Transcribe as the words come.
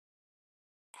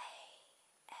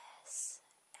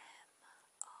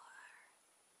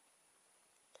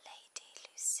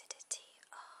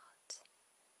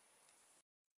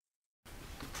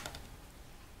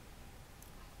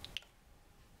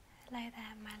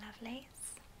there my lovelies.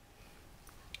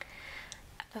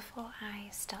 Before I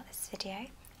start this video,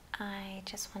 I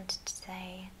just wanted to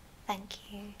say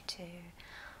thank you to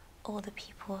all the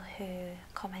people who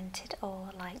commented or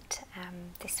liked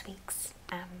this week's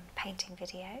painting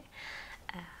video.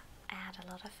 I had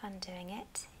a lot of fun doing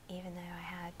it, even though I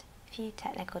had a few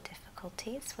technical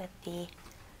difficulties with the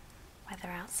weather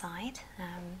outside.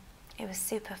 It was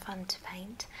super fun to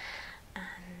paint,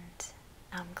 and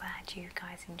I'm glad you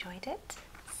guys enjoyed it.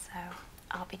 So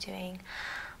I'll be doing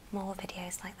more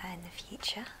videos like that in the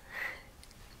future.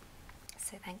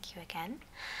 So thank you again.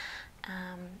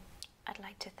 I'd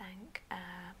like to thank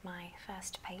my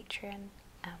first patron.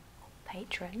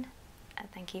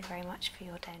 Thank you very much for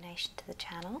your donation to the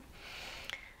channel.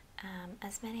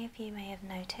 As many of you may have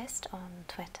noticed on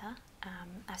Twitter,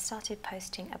 I've started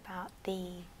posting about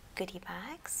the goodie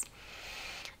bags,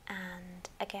 and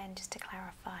again, just to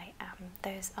clarify,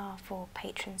 those are for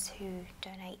patrons who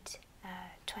donate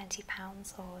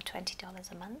 £20 or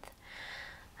 $20 a month.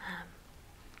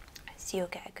 So you'll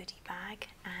get a goodie bag,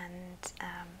 and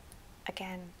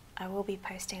again, I will be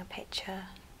posting a picture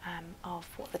of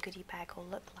what the goodie bag will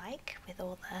look like with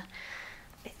all the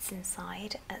bits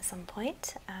inside at some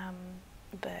point,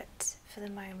 but for the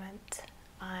moment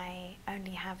I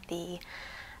only have the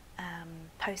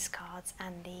postcards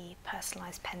and the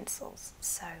personalised pencils.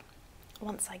 So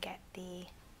once I get the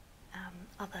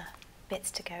other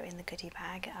bits to go in the goodie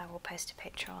bag, I will post a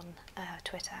picture on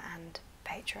Twitter and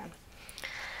Patreon.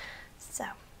 So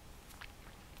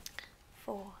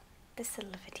for this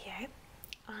little video,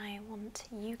 I want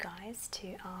you guys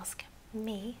to ask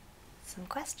me some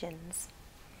questions.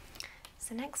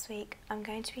 So next week I'm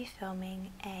going to be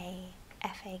filming a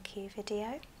FAQ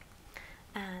video,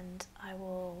 and I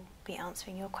will be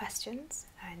answering your questions,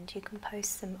 and you can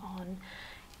post them on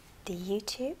the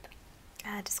YouTube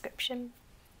description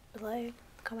below,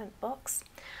 the comment box,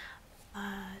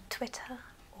 Twitter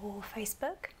or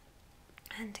Facebook,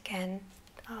 and again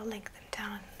I'll link them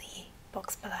down in the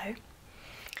box below.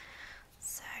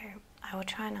 So I will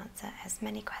try and answer as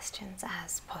many questions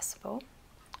as possible,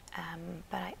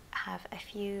 but I have a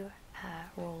few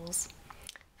rules.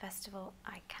 First of all,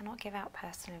 I cannot give out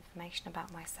personal information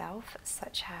about myself,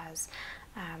 such as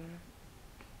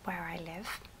where I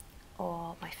live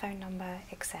or my phone number,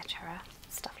 etc.,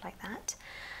 stuff like that.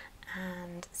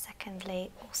 And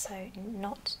secondly, also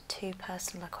not too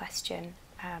personal a question.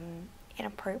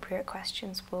 Inappropriate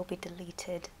questions will be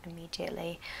deleted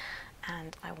immediately,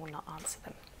 and I will not answer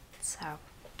them. So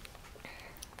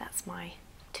that's my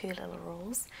two little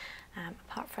rules.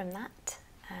 Apart from that,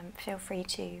 feel free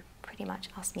to pretty much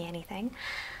ask me anything.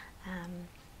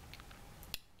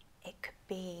 It could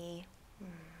be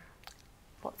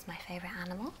what's my favourite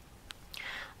animal,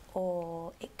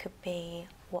 or it could be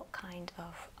what kind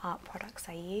of art products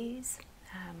I use,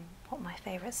 what my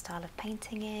favourite style of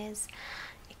painting is.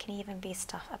 It can even be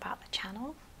stuff about the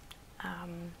channel,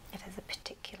 if there's a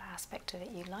particular aspect of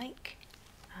it you like.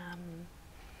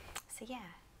 So yeah,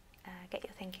 get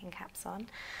your thinking caps on.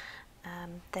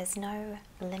 There's no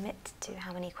limit to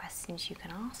how many questions you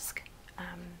can ask,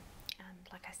 and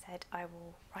like I said, I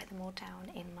will write them all down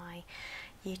in my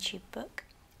YouTube book,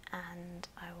 and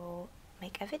I will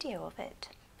make a video of it.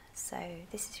 So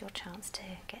this is your chance to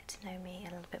get to know me a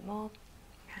little bit more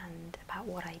and about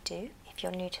what I do. If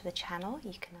you're new to the channel,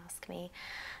 you can ask me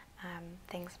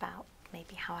things about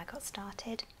maybe how I got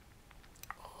started,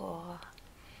 or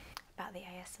about the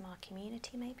ASMR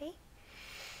community maybe.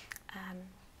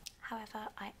 However,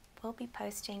 I will be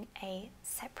posting a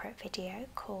separate video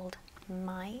called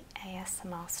My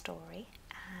ASMR Story,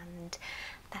 and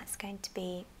that's going to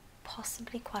be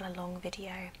possibly quite a long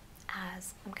video,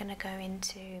 as I'm going to go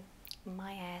into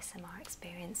my ASMR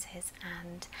experiences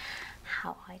and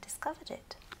how I discovered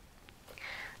it.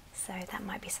 So that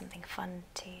might be something fun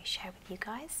to share with you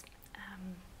guys.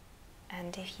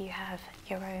 And if you have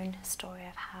your own story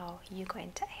of how you got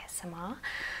into ASMR,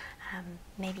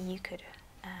 maybe you could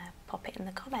pop it in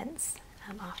the comments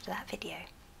after that video.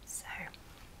 So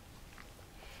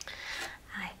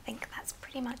I think that's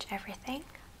pretty much everything.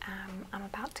 I'm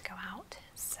about to go out,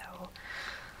 so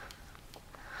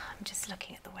I'm just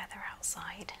looking at the weather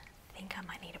outside. I think I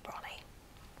might need a brolly.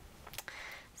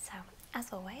 So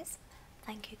as always,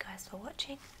 thank you guys for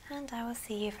watching, and I will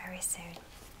see you very soon.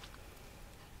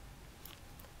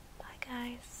 Bye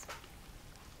guys.